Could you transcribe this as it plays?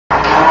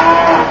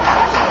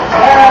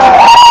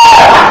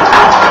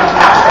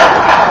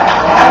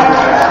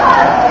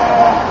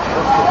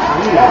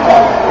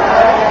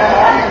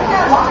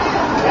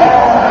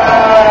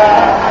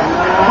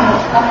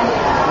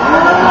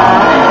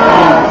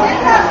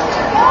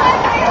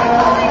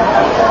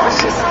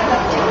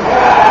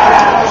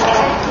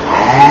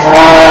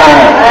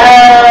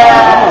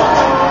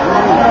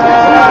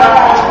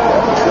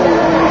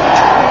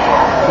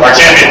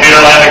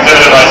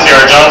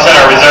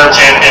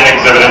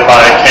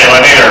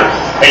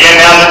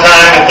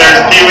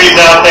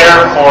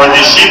for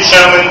the sheep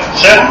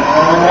showmanship.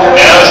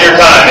 Now's your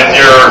time. If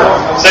you're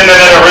sending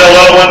in a real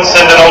low one,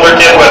 send an older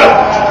kid with them.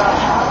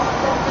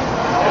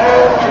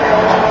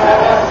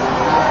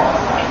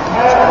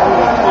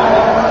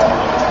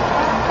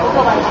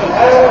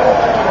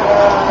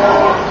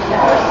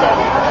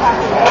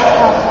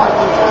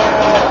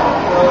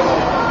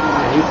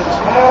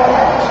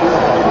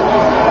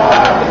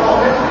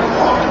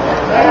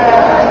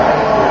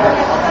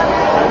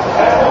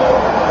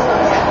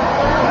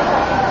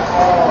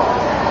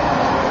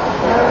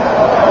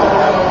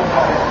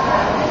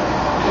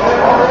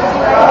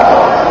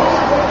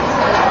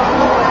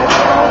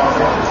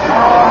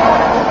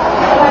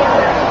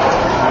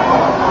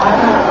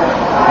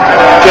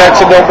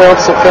 Jackson, don't go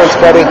into the fence,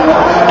 buddy. You've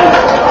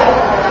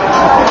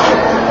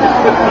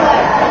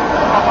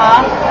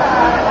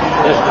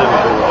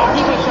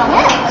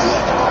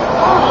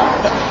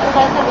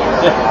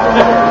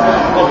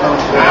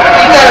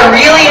got a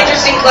really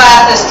interesting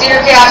class, the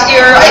steer calves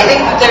here. I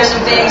think that there's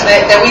some things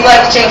that we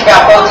like to change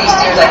about both these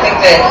steers. I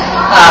think that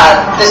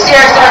the steer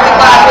I started the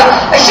class with,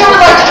 I sure would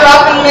like to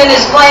drop him in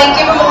his flank,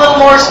 give him a little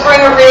more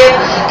spring or rib,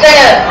 kind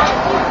of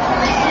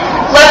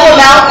level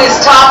him out in his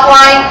top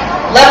line,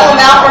 level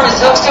him out from his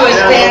hooks to his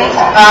pins.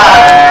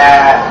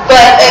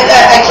 But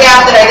a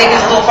calf that I think is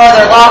a little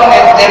farther along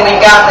than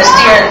we've got in the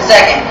steer in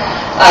second.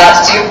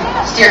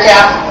 Steer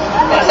calf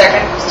in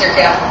second, steer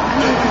calf.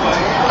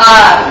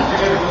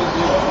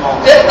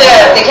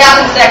 The calf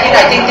in second,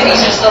 I think that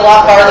he's just a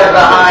lot farther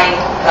behind.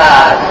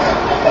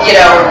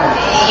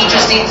 He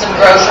just needs some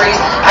groceries.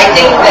 I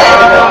think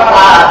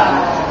that,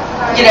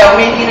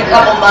 maybe in a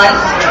couple months,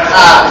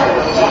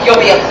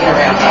 you'll be able to get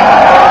around him.